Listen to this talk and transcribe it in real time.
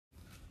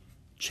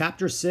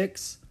Chapter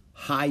 6,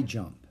 High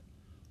Jump.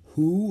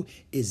 "Who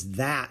is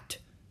that?"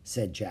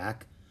 said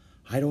Jack.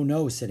 "I don't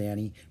know," said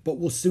Annie, "but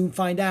we'll soon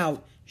find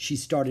out." She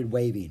started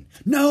waving.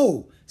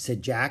 "No,"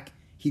 said Jack.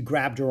 He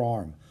grabbed her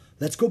arm.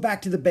 "Let's go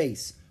back to the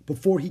base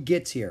before he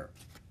gets here."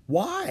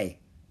 "Why?"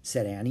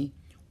 said Annie.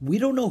 "We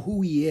don't know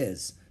who he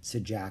is,"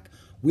 said Jack.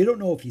 "We don't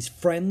know if he's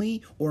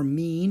friendly or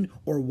mean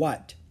or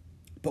what."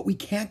 "But we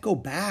can't go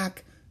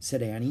back,"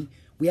 said Annie.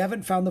 "We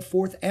haven't found the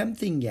fourth M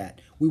thing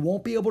yet. We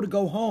won't be able to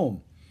go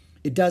home."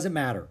 "It doesn't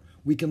matter.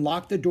 We can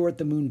lock the door at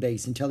the moon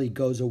base until he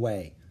goes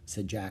away,"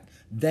 said Jack.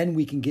 "Then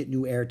we can get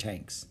new air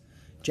tanks."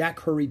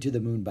 Jack hurried to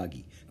the moon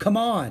buggy. "Come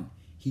on!"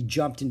 He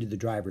jumped into the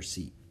driver's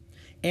seat.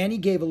 Annie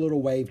gave a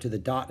little wave to the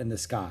dot in the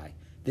sky.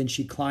 Then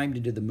she climbed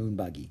into the moon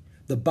buggy.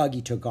 The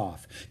buggy took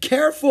off.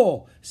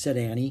 "Careful!" said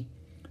Annie.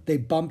 They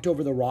bumped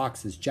over the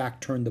rocks as Jack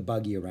turned the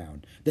buggy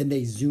around. Then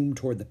they zoomed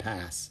toward the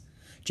pass.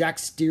 Jack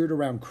steered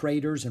around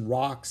craters and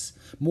rocks.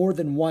 More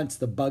than once,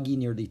 the buggy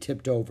nearly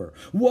tipped over.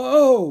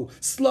 "Whoa!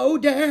 Slow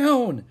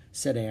down!"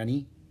 said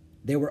Annie.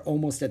 They were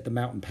almost at the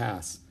mountain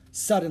pass.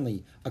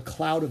 Suddenly, a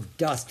cloud of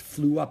dust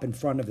flew up in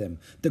front of them.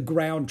 The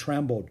ground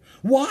trembled.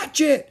 "Watch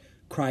it!"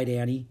 cried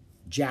Annie.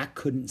 Jack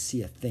couldn't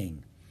see a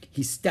thing.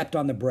 He stepped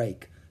on the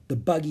brake. The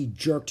buggy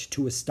jerked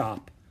to a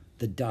stop.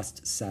 The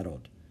dust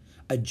settled.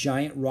 A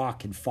giant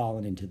rock had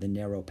fallen into the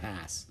narrow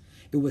pass.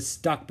 It was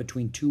stuck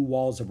between two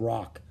walls of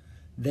rock.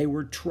 They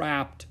were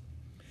trapped.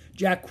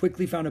 Jack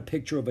quickly found a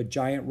picture of a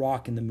giant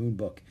rock in the moon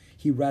book.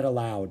 He read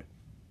aloud.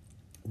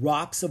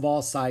 "Rocks of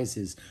all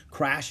sizes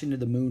crash into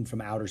the moon from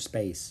outer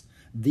space.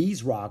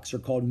 These rocks are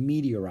called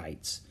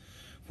meteorites."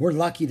 "We're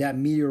lucky that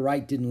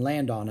meteorite didn't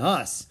land on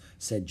us,"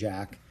 said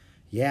Jack.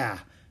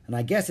 "Yeah, and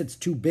I guess it's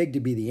too big to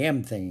be the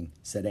M thing,"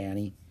 said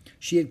Annie.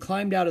 She had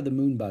climbed out of the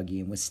moon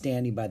buggy and was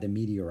standing by the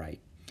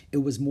meteorite. It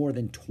was more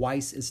than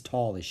twice as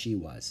tall as she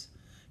was.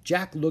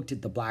 Jack looked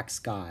at the black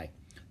sky.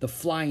 The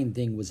flying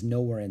thing was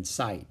nowhere in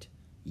sight.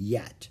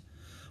 Yet.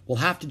 "We'll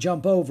have to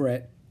jump over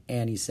it,"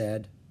 Annie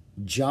said.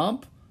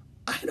 "Jump?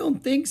 I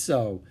don't think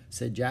so,"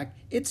 said Jack.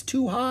 "It's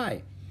too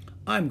high."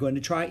 "I'm going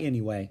to try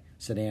anyway,"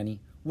 said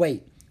Annie.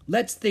 "Wait,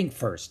 let's think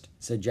first,"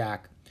 said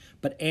Jack.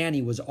 But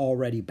Annie was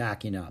already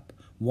backing up.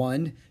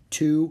 1,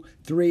 2,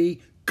 3,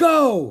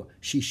 go!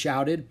 She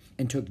shouted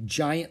and took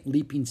giant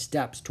leaping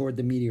steps toward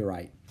the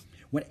meteorite.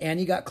 When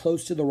Annie got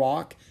close to the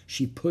rock,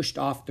 she pushed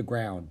off the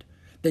ground.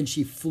 Then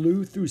she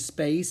flew through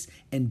space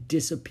and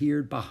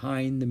disappeared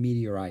behind the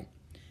meteorite.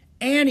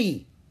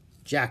 "Annie!"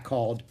 Jack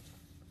called.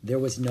 There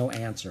was no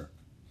answer.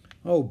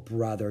 "Oh,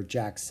 brother,"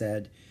 Jack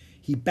said.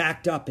 He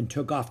backed up and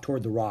took off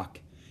toward the rock.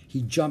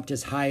 He jumped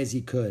as high as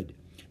he could.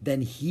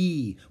 Then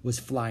he was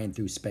flying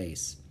through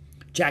space.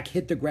 Jack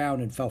hit the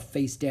ground and fell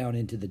face down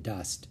into the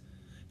dust.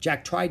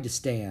 Jack tried to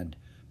stand,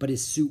 but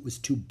his suit was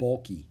too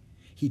bulky.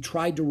 He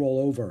tried to roll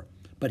over,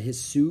 but his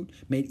suit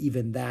made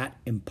even that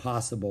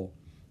impossible.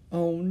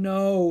 "Oh,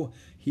 no,"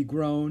 he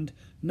groaned.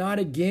 "Not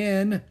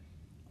again."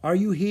 "Are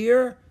you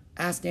here?"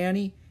 asked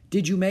Annie.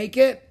 "Did you make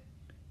it?"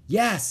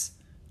 "Yes."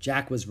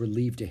 Jack was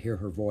relieved to hear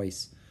her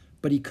voice,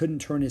 but he couldn't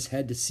turn his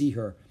head to see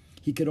her.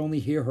 He could only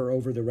hear her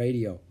over the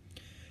radio.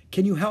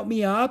 "Can you help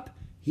me up?"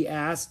 he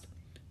asked.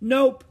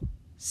 "Nope,"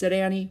 said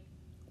Annie.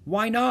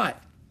 "Why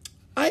not?"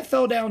 "I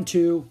fell down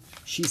too,"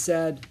 she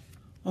said.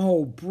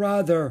 "Oh,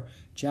 brother,"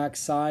 Jack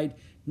sighed.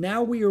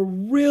 "Now we are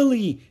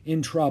really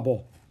in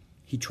trouble."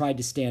 He tried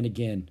to stand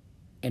again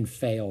and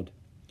failed.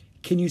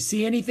 "Can you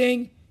see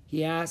anything?"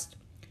 he asked.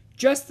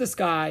 "Just the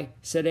sky,"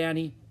 said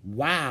Annie.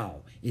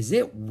 "Wow, is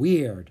it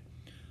weird?"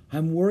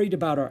 "I'm worried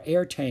about our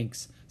air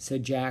tanks,"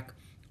 said Jack.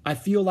 "I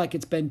feel like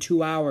it's been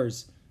 2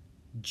 hours."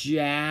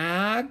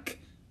 "Jack,"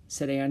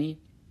 said Annie.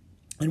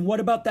 "And what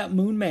about that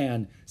moon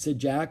man?" said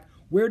Jack.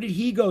 "Where did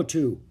he go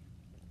to?"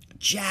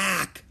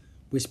 "Jack,"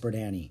 whispered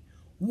Annie.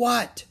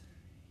 "What?"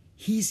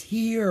 "He's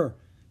here,"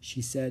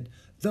 she said.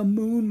 "The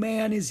moon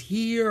man is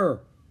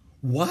here."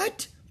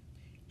 "What?"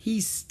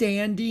 "He's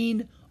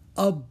standing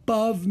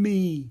above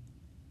me."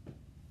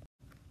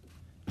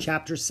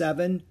 Chapter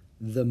 7,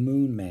 The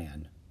Moon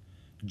Man.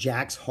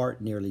 Jack's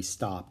heart nearly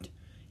stopped.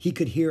 He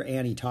could hear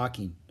Annie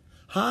talking.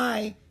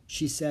 "Hi,"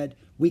 she said.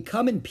 "We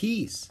come in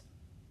peace."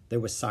 There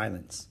was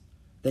silence.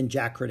 Then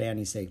Jack heard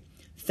Annie say,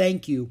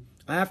 "Thank you.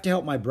 I have to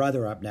help my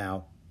brother up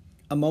now."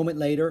 A moment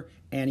later,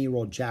 Annie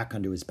rolled Jack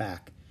onto his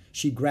back.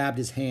 She grabbed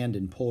his hand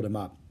and pulled him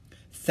up.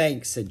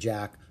 "Thanks," said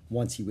Jack,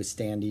 once he was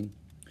standing.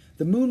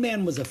 The moon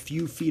man was a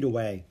few feet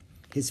away.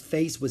 His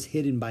face was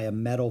hidden by a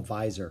metal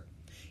visor.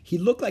 He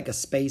looked like a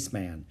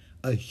spaceman,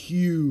 a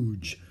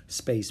huge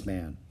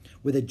spaceman,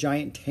 with a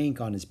giant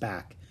tank on his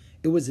back.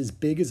 It was as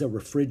big as a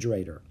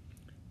refrigerator.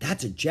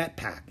 "That's a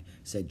jetpack,"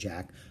 said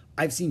Jack.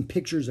 "I've seen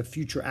pictures of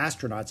future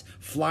astronauts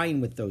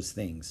flying with those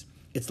things.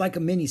 It's like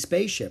a mini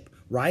spaceship,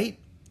 right?"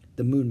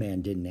 The moon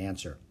man didn't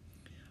answer.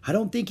 "I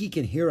don't think he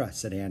can hear us,"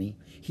 said Annie.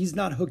 "He's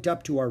not hooked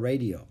up to our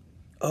radio."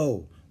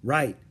 "Oh,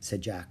 right,"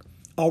 said Jack.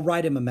 "I'll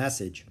write him a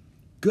message."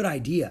 "Good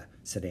idea,"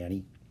 said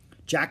Annie.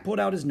 Jack pulled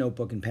out his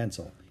notebook and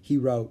pencil. He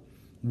wrote,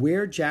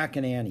 "We're Jack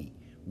and Annie.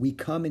 We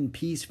come in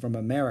peace from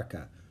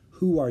America.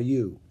 Who are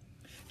you?"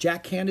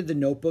 Jack handed the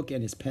notebook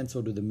and his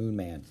pencil to the Moon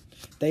Man.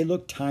 They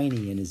looked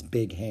tiny in his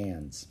big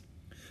hands.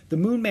 The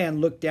Moon Man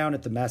looked down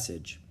at the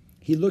message.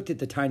 He looked at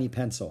the tiny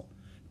pencil.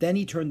 Then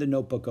he turned the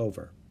notebook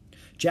over.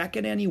 Jack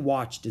and Annie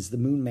watched as the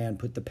Moon Man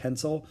put the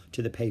pencil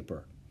to the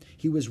paper.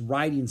 He was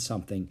writing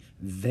something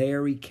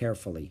very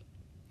carefully.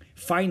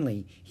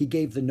 Finally, he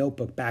gave the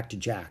notebook back to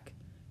Jack.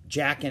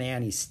 Jack and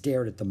Annie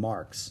stared at the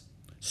marks.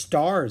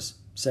 "Stars,"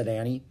 said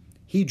Annie.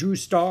 "He drew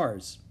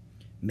stars."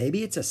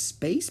 "Maybe it's a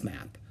space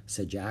map,"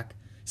 said Jack.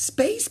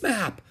 "Space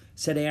map,"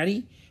 said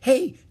Annie.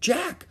 "Hey,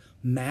 Jack,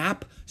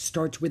 map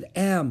starts with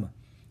M."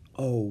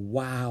 "Oh,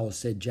 wow,"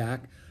 said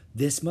Jack.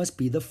 "This must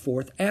be the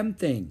fourth M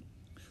thing."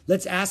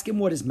 "Let's ask him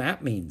what his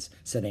map means,"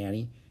 said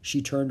Annie.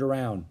 She turned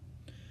around.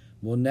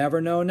 "We'll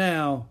never know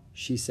now,"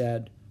 she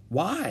said.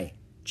 "Why?"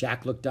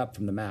 Jack looked up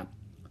from the map.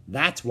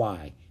 "That's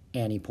why,"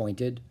 Annie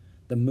pointed.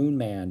 The Moon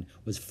Man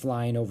was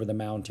flying over the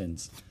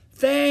mountains.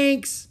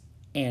 "Thanks!"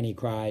 Annie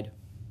cried.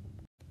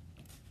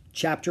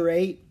 Chapter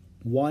 8,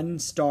 One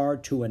Star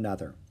to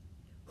Another.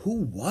 "Who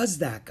was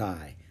that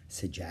guy?"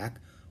 said Jack.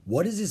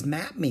 "What does his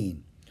map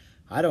mean?"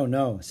 "I don't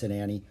know," said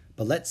Annie,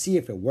 "but let's see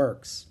if it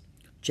works."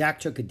 Jack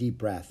took a deep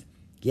breath.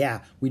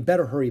 "Yeah, we'd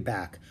better hurry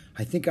back.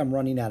 I think I'm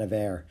running out of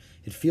air.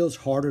 It feels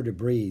harder to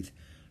breathe."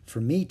 "For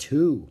me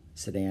too,"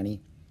 said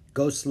Annie.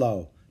 "Go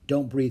slow.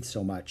 Don't breathe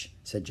so much,"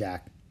 said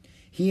Jack.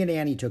 He and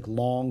Annie took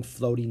long,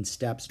 floating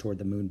steps toward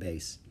the moon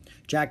base.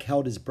 Jack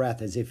held his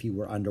breath as if he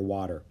were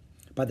underwater.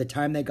 By the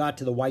time they got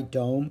to the white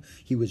dome,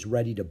 he was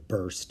ready to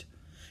burst.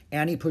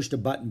 Annie pushed a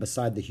button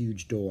beside the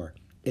huge door.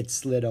 It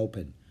slid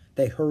open.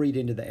 They hurried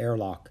into the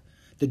airlock.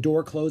 The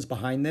door closed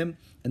behind them,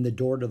 and the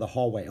door to the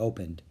hallway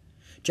opened.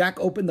 Jack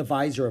opened the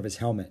visor of his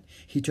helmet.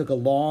 He took a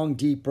long,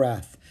 deep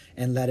breath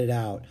and let it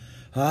out.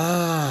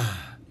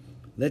 "Ah!"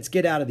 "Let's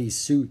get out of these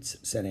suits,"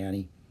 said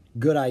Annie.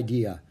 "Good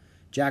idea."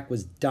 Jack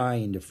was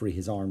dying to free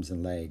his arms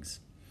and legs.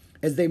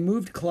 As they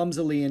moved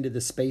clumsily into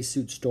the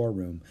spacesuit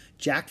storeroom,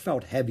 Jack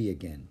felt heavy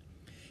again.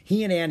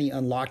 He and Annie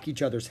unlocked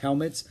each other's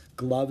helmets,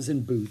 gloves,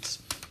 and boots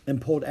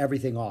and pulled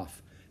everything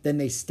off. Then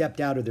they stepped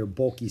out of their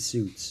bulky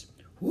suits.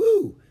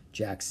 "Whew,"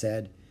 Jack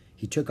said.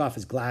 He took off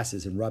his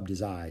glasses and rubbed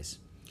his eyes.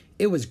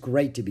 It was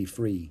great to be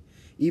free,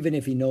 even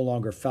if he no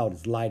longer felt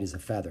as light as a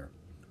feather.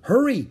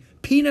 "Hurry!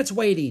 Peanut's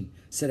waiting,"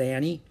 said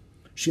Annie.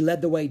 She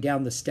led the way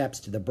down the steps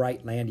to the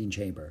bright landing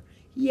chamber.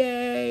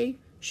 "Yay,"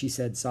 she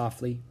said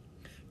softly.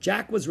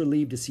 Jack was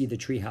relieved to see the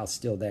treehouse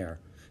still there.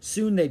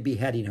 Soon they'd be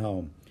heading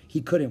home.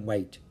 He couldn't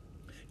wait.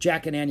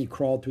 Jack and Annie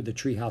crawled through the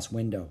treehouse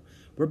window.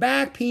 "We're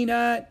back,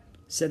 Peanut,"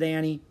 said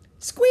Annie.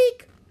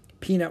 "Squeak!"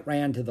 Peanut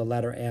ran to the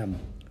letter M.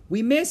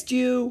 "We missed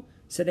you,"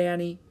 said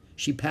Annie.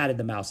 She patted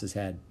the mouse's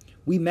head.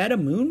 "We met a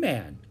moon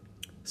man."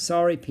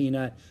 "Sorry,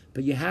 Peanut,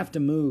 but you have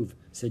to move,"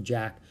 said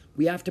Jack.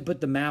 "We have to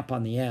put the map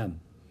on the M."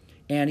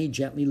 Annie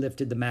gently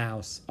lifted the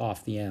mouse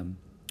off the M.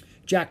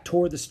 Jack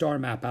tore the star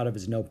map out of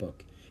his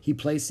notebook. He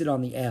placed it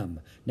on the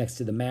M, next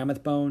to the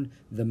mammoth bone,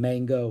 the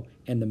mango,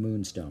 and the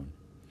moonstone.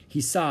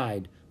 He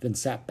sighed, then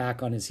sat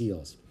back on his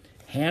heels.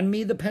 "Hand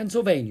me the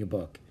Pennsylvania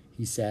book,"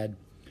 he said.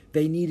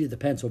 They needed the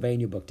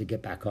Pennsylvania book to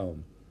get back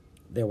home.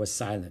 There was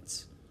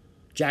silence.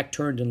 Jack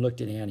turned and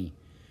looked at Annie.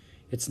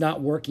 "It's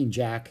not working,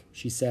 Jack,"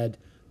 she said.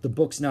 "The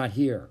book's not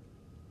here."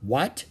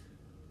 "What?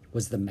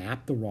 Was the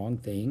map the wrong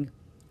thing?"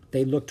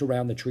 They looked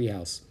around the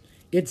treehouse.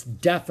 "It's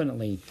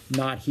definitely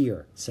not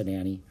here," said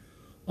Annie.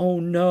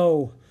 "Oh,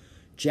 no."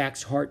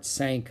 Jack's heart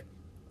sank.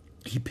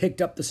 He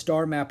picked up the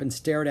star map and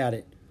stared at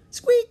it.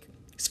 "Squeak!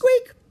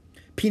 Squeak!"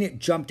 Peanut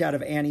jumped out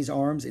of Annie's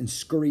arms and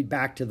scurried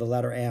back to the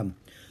letter M.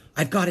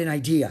 "I've got an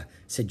idea,"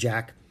 said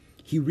Jack.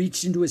 He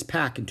reached into his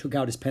pack and took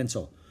out his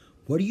pencil.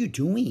 "What are you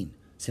doing?"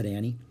 said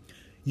Annie.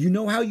 "You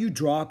know how you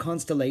draw a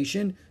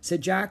constellation?"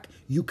 said Jack.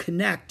 "You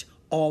connect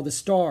all the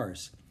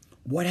stars.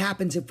 What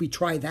happens if we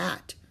try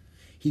that?"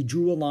 He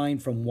drew a line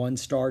from one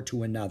star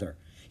to another.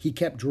 He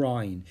kept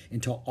drawing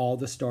until all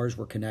the stars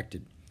were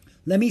connected.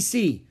 "Let me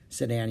see,"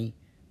 said Annie.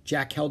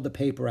 Jack held the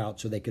paper out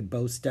so they could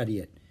both study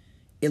it.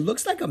 "It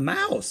looks like a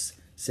mouse,"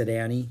 said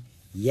Annie.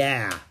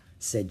 "Yeah,"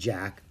 said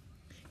Jack.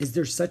 "Is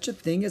there such a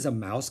thing as a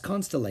mouse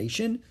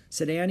constellation?"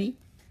 said Annie.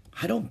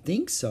 "I don't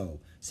think so,"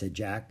 said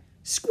Jack.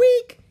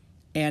 "Squeak!"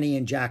 Annie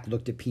and Jack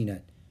looked at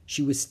Peanut.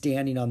 She was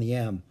standing on the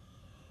M.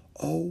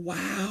 "Oh,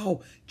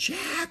 wow,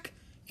 Jack,"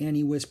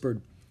 Annie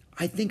whispered.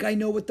 "I think I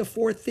know what the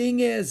fourth thing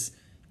is."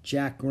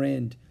 Jack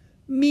grinned.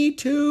 "Me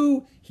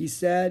too," he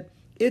said.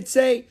 "It's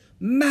a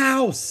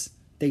mouse,"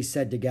 they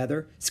said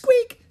together.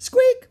 "Squeak,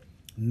 squeak."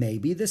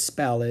 "Maybe the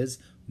spell is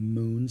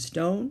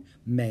moonstone,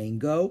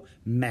 mango,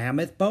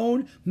 mammoth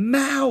bone,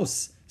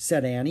 mouse,"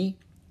 said Annie.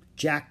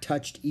 Jack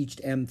touched each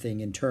M thing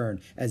in turn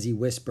as he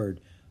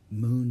whispered,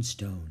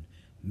 "Moonstone,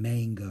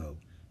 mango,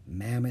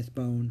 mammoth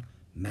bone,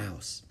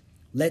 mouse."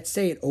 "Let's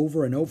say it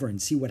over and over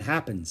and see what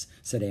happens,"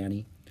 said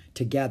Annie.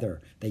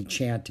 Together they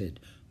chanted,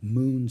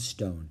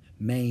 "Moonstone,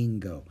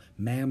 mango,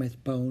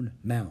 mammoth bone,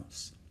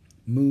 mouse.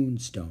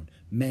 Moonstone,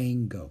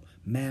 mango,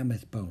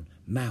 mammoth bone,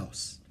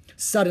 mouse."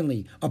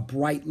 Suddenly, a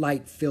bright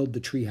light filled the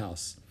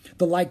treehouse.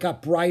 The light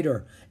got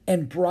brighter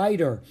and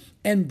brighter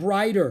and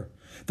brighter.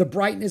 The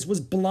brightness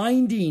was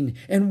blinding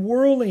and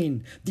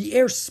whirling. The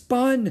air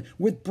spun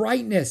with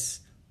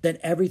brightness. Then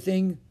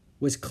everything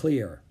was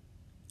clear.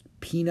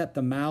 Peanut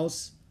the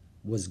mouse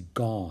was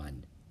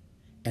gone,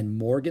 and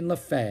Morgan Le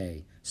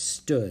Fay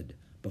stood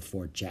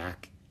before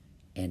Jack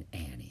and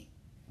Annie.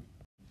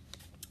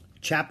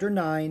 Chapter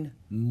 9,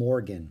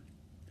 Morgan.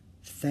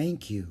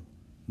 "Thank you,"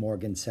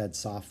 Morgan said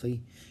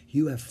softly.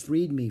 "You have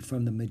freed me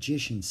from the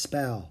magician's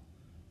spell."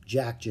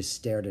 Jack just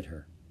stared at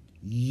her.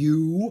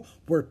 "You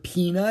were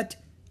Peanut?"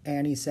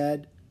 Annie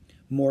said.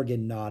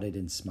 Morgan nodded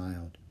and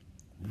smiled.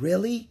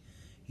 "Really?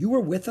 You were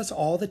with us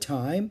all the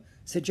time?"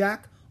 said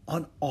Jack.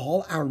 "On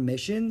all our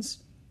missions?"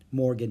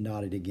 Morgan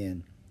nodded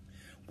again.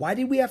 "Why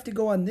did we have to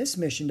go on this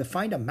mission to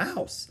find a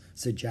mouse?"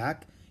 said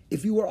Jack.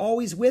 "If you were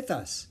always with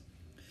us."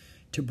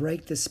 "To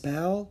break the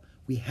spell,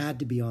 we had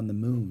to be on the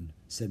moon,"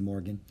 said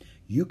Morgan.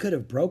 "You could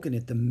have broken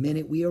it the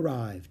minute we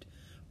arrived."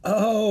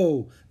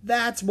 "Oh,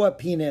 that's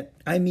what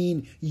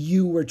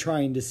you were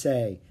trying to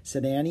say,"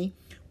 said Annie.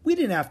 "We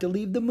didn't have to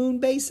leave the moon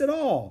base at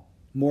all."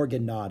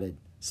 Morgan nodded,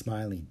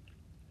 smiling.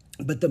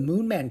 "But the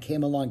moon man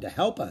came along to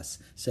help us,"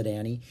 said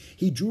Annie.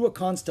 "He drew a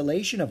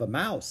constellation of a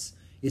mouse.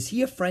 Is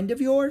he a friend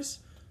of yours?"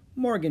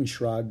 Morgan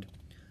shrugged.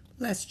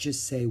 "Let's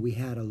just say we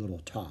had a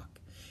little talk.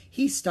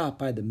 He stopped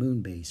by the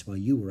moon base while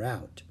you were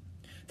out."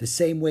 "The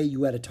same way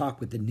you had a talk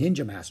with the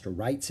ninja master,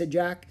 right?" said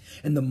Jack.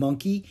 "And the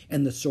monkey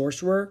and the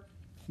sorcerer?"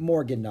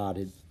 Morgan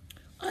nodded.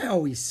 "I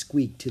always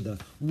squeak to the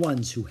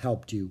ones who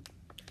helped you."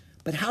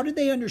 "But how did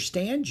they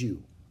understand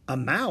you? A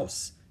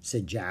mouse,"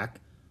 said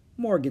Jack.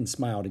 Morgan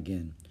smiled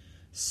again.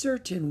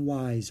 "Certain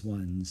wise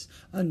ones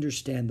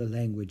understand the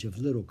language of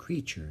little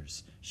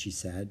creatures," she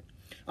said.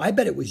 "I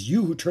bet it was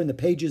you who turned the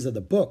pages of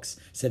the books,"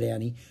 said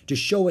Annie, "to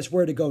show us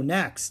where to go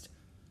next."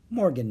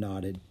 Morgan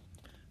nodded.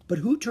 "But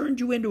who turned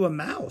you into a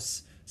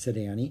mouse?" said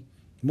Annie.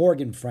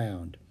 Morgan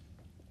frowned.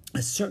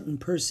 "A certain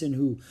person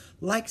who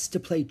likes to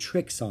play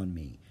tricks on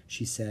me,"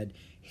 she said.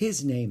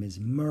 "His name is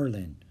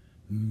Merlin."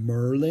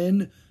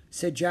 "Merlin?"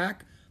 said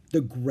Jack.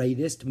 "The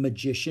greatest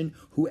magician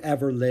who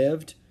ever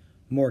lived?"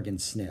 Morgan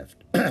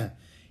sniffed.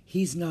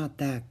 "He's not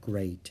that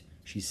great,"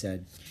 she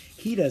said.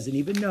 "He doesn't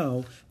even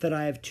know that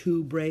I have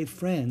 2 brave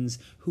friends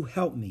who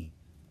help me."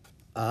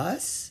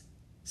 "Us?"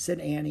 said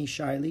Annie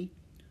shyly.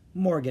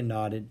 Morgan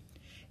nodded.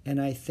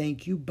 "And I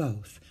thank you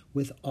both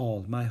with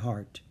all my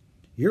heart."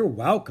 "You're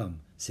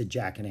welcome," said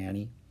Jack and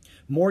Annie.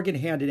 Morgan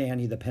handed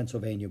Annie the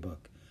Pennsylvania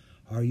book.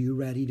 "Are you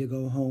ready to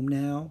go home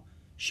now?"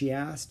 she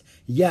asked.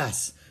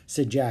 "Yes,"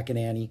 said Jack and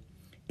Annie.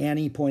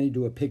 Annie pointed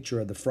to a picture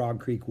of the Frog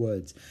Creek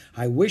woods.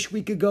 "I wish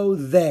we could go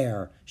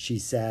there," she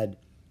said.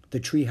 The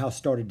treehouse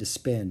started to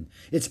spin.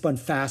 It spun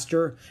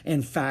faster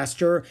and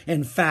faster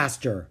and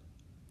faster.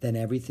 Then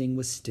everything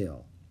was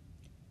still.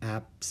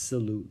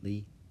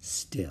 Absolutely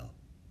still.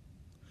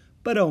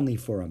 But only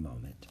for a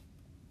moment.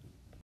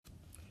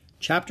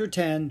 Chapter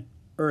 10,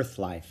 Earth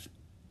Life.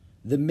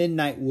 The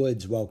midnight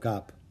woods woke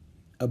up.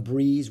 A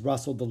breeze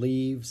rustled the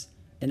leaves.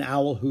 An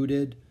owl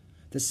hooted.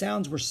 The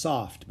sounds were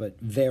soft but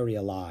very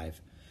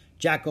alive.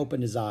 Jack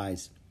opened his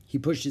eyes. He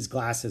pushed his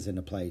glasses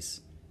into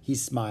place. He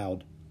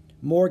smiled.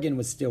 Morgan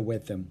was still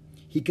with him.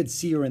 He could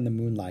see her in the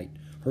moonlight.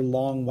 Her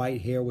long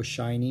white hair was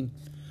shining.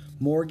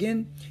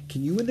 "Morgan,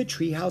 can you and the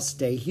treehouse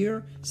stay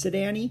here?" said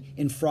Annie.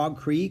 "In Frog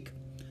Creek?"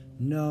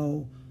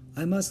 "No,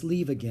 I must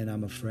leave again,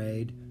 I'm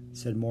afraid,"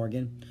 said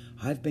Morgan.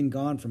 "I've been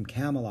gone from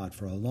Camelot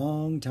for a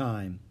long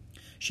time."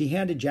 She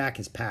handed Jack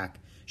his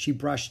pack. She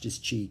brushed his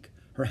cheek.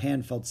 Her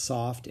hand felt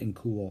soft and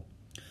cool.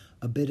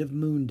 "A bit of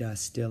moon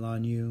dust still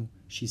on you,"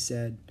 she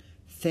said.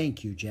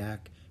 "Thank you,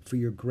 Jack, for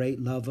your great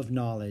love of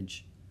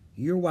knowledge."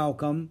 "You're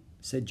welcome,"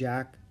 said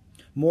Jack.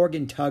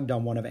 Morgan tugged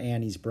on one of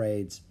Annie's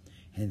braids.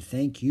 "And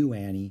thank you,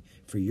 Annie,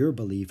 for your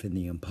belief in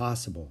the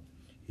impossible."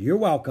 "You're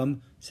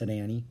welcome," said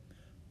Annie.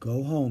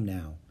 "Go home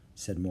now,"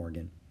 said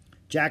Morgan.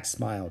 Jack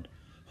smiled.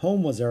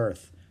 Home was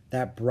Earth,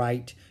 that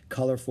bright,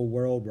 colorful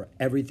world where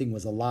everything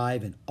was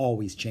alive and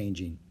always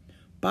changing.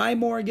 "Bye,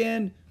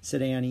 Morgan,"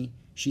 said Annie.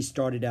 She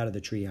started out of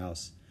the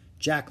treehouse.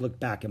 Jack looked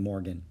back at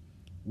Morgan.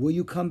 "Will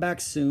you come back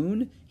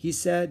soon?" he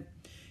said.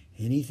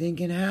 "Anything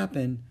can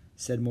happen,"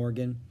 said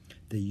Morgan.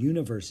 "The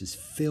universe is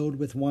filled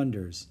with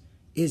wonders,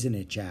 isn't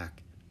it,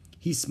 Jack?"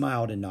 He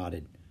smiled and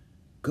nodded.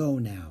 "Go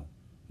now,"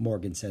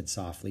 Morgan said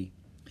softly.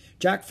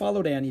 Jack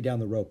followed Annie down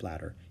the rope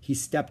ladder. He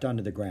stepped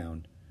onto the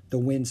ground. The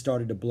wind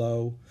started to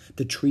blow.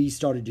 The trees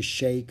started to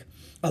shake.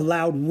 A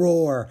loud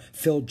roar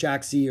filled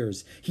Jack's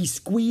ears. He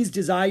squeezed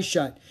his eyes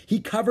shut. He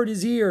covered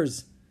his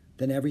ears.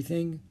 Then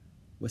everything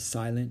was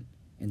silent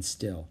and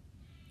still.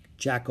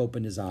 Jack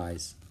opened his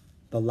eyes.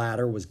 The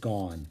ladder was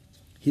gone.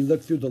 He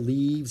looked through the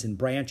leaves and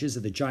branches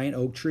of the giant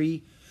oak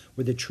tree.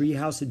 Where the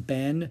treehouse had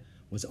been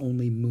was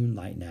only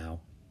moonlight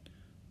now.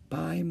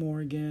 "Bye,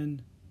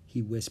 Morgan,"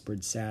 he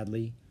whispered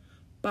sadly.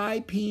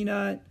 "Bye,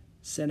 Peanut,"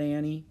 said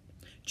Annie.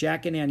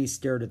 Jack and Annie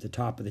stared at the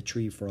top of the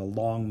tree for a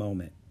long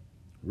moment.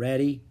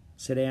 "Ready?"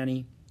 said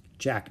Annie.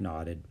 Jack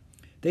nodded.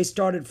 They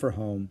started for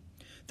home.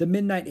 The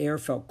midnight air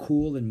felt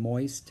cool and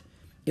moist.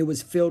 It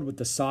was filled with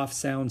the soft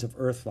sounds of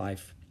earth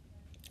life.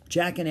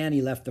 Jack and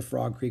Annie left the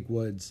Frog Creek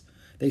woods.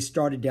 They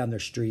started down their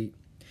street.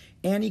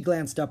 Annie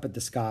glanced up at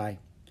the sky.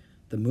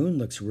 The moon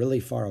looks really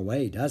far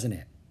away, doesn't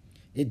it?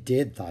 It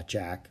did, thought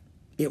Jack.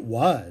 It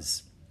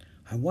was.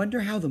 I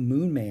wonder how the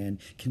Moon Man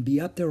can be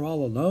up there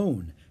all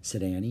alone,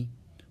 said Annie.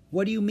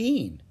 What do you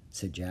mean?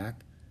 Said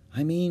Jack.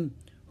 I mean,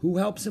 who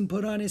helps him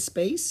put on his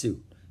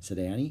spacesuit? Said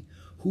Annie.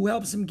 Who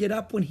helps him get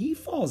up when he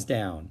falls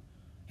down?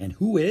 And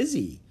who is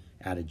he?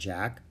 Added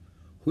Jack.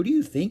 Who do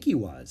you think he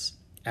was?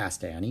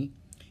 Asked Annie.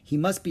 He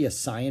must be a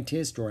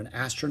scientist or an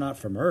astronaut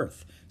from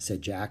Earth,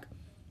 said Jack.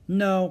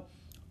 No,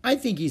 I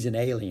think he's an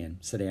alien,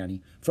 said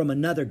Annie, from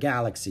another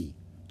galaxy.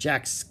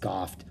 Jack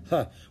scoffed.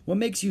 Huh, what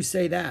makes you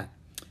say that?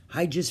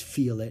 I just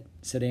feel it,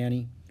 said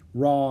Annie.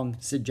 Wrong,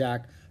 said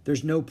Jack.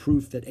 There's no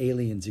proof that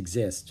aliens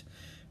exist.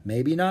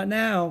 Maybe not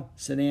now,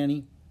 said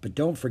Annie, but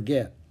don't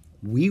forget,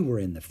 we were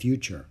in the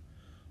future.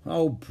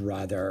 Oh,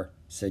 brother,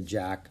 said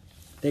Jack.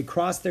 They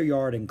crossed their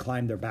yard and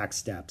climbed their back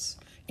steps.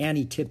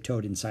 Annie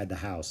tiptoed inside the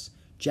house.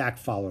 Jack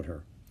followed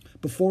her.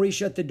 Before he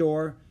shut the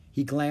door,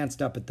 he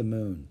glanced up at the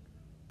moon.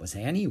 Was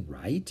Annie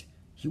right?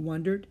 He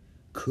wondered.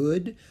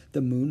 Could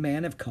the Moon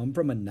Man have come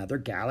from another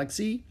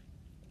galaxy?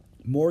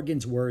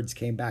 Morgan's words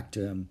came back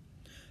to him.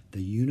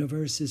 The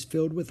universe is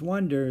filled with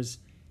wonders,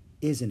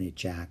 isn't it,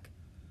 Jack?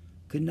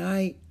 Good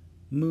night,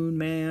 Moon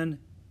Man,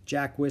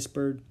 Jack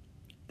whispered.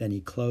 Then he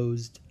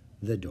closed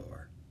the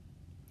door.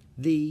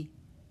 The